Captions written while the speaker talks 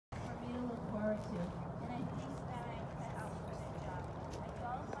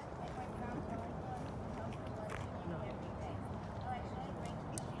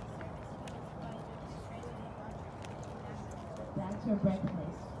for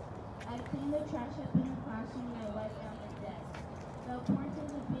breakfast. I clean the trash up in the classroom and I wipe down the desk. The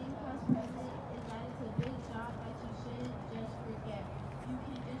importance of being class president is that it's a big job that you shouldn't just forget. You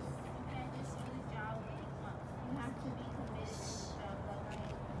can't just do the job once. You have to be committed to the job like I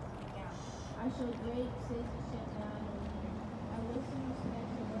am speak out. I show great citizenship now and then. I listen,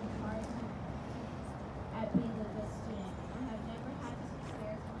 respect, and work hard at being a good student. I have never had to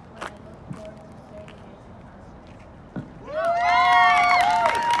success before I look forward to serving as a classmate.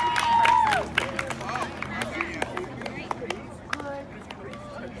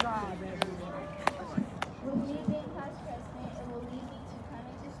 With me being class president, it will lead me to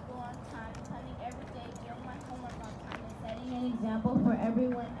coming to school on time, coming every day, doing my homework on time, and setting an example for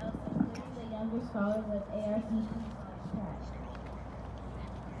everyone else, including the younger scholars of ARCP/PAT.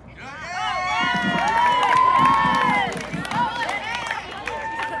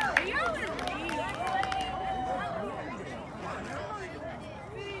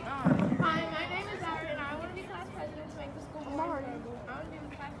 Hi, my name is Aaron, and I want to be class president to make the school more affordable. I want to be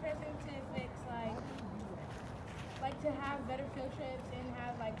class president to fix, like to have better field trips and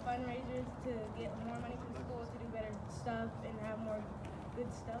have like fundraisers to get more money from school to do better stuff and have more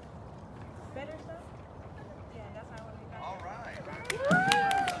good stuff. Better stuff? Yeah, that's how I want to be class president.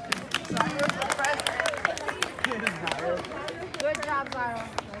 Good job, Zyra.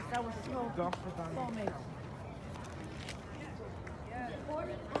 That was so amazing.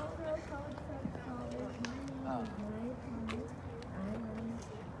 Morning, Alpha College Prep Scholars. My name is Aniyah. I'm running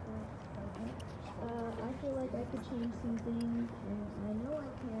for president. I feel like I could change some things, and I know I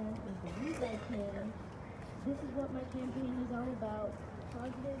can. I believe I can. This is what my campaign is all about: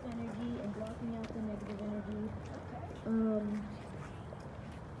 positive energy and blocking out the negative energy.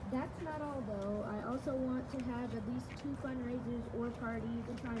 That's not all though. I also want to have at least 2 fundraisers or parties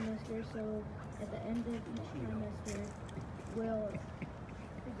a trimester, so at the end of each trimester, we'll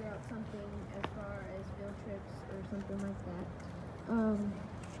figure out something as far as field trips or something like that.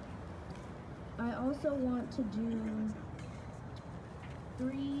 I also want to do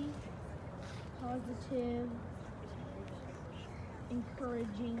 3 positive,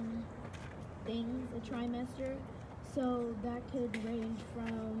 encouraging things a trimester. So that could range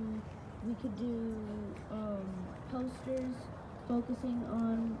from, we could do posters focusing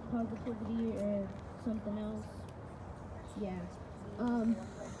on positivity or something else. Yeah.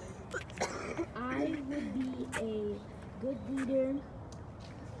 I would be a good leader.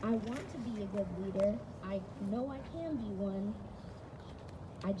 I want to be a good leader. I know I can be one.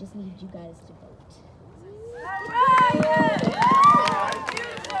 I just need you guys to vote. All right!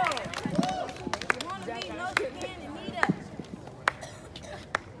 Beautiful! You want to be Notre Dame and meet us.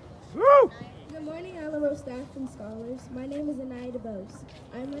 Good morning, Alamo staff and scholars. My name is Aniyah DuBose.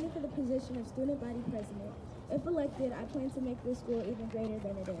 I am running for the position of student body president. If elected, I plan to make this school even greater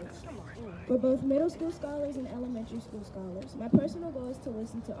than it is. For both middle school scholars and elementary school scholars, my personal goal is to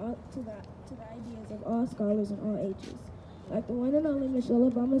listen to the ideas of all scholars and all ages. Like the one and only Michelle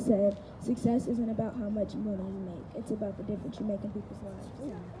Obama said, success isn't about how much money you make. It's about the difference you make in people's lives.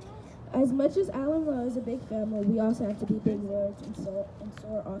 As much as Alamo is a big family, we also have to be big words and soar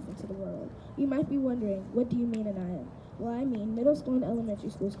off into the world. You might be wondering, what do you mean, Aniyah? Well, I mean middle school and elementary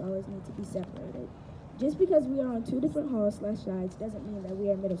school scholars need to be separated. Just because we are on 2 different halls/sides doesn't mean that we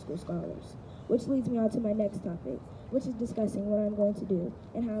are middle school scholars. Which leads me on to my next topic, which is discussing what I'm going to do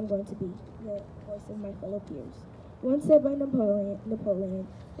and how I'm going to be the voice of my fellow peers. Once said by Napoleon,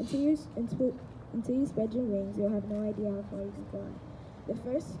 until you spread your wings, you'll have no idea how far you can fly. The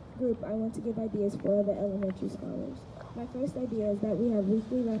first group I want to give ideas for are the elementary scholars. My first idea is that we have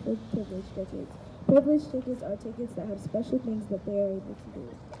weekly raffle privilege tickets. Privilege tickets are tickets that have special things that they are able to do.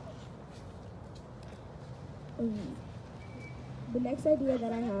 The next idea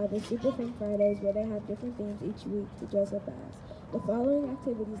that I have is Super Fun Fridays, where they have different themes each week to dress up as. The following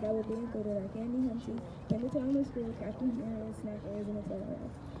activities that will be included are candy hunting, candy time in school, crafting heroes, snack areas, and etc.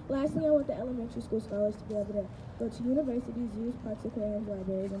 Lastly, I want the elementary school scholars to be able to go to universities, use parks, aquariums,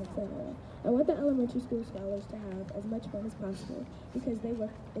 libraries, and etc. I want the elementary school scholars to have as much fun as possible because they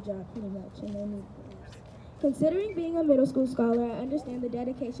work the job pretty much and they need groups. Considering being a middle school scholar, I understand the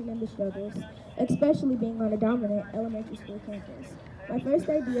dedication and the struggles, especially being on a dominant elementary school campus. My first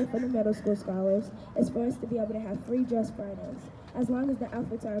idea for the middle school scholars is for us to be able to have free dress Fridays, as long as the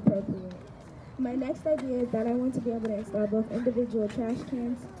outfits are appropriate. My next idea is that I want to be able to install both individual trash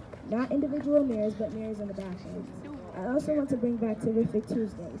cans, not individual mirrors, but mirrors in the bathrooms. I also want to bring back Terrific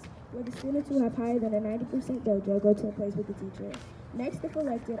Tuesdays, where the students who have higher than a 90% dojo go to a place with the teacher. Next, if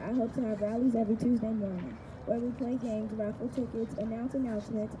elected, I hope to have rallies every Tuesday morning. where we play games, raffle tickets, announce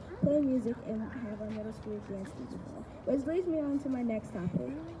announcements, play music, and have our middle school dance team perform. Which leads me on to my next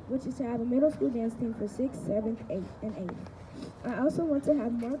topic, which is to have a middle school dance team for 6th, 7th, 8th, and 8th. I also want to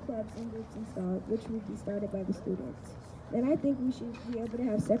have more clubs and groups installed, which will be started by the students. Then I think we should be able to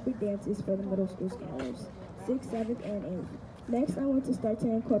have separate dances for the middle school scholars, 6th, 7th, and 8th. Next, I want to start to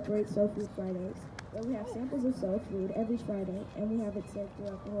incorporate Soul Food Fridays, where we have samples of soul food every Friday, and we have it served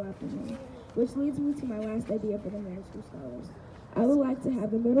throughout the whole afternoon. Which leads me to my last idea for the middle school scholars. I would like to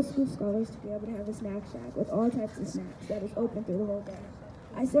have the middle school scholars to be able to have a snack shack with all types of snacks that is open through the whole day.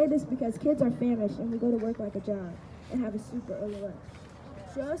 I say this because kids are famished and we go to work like a job and have a super early lunch.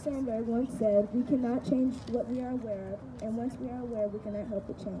 Sheryl Sandberg once said, "We cannot change what we are aware of, and once we are aware, we cannot help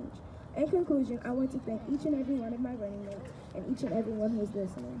but change." In conclusion, I want to thank each and every one of my running mates and each and every one who is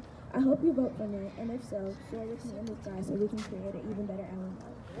listening. I hope you vote for me, and if so, share with me in the sky so we can create an even better Allen.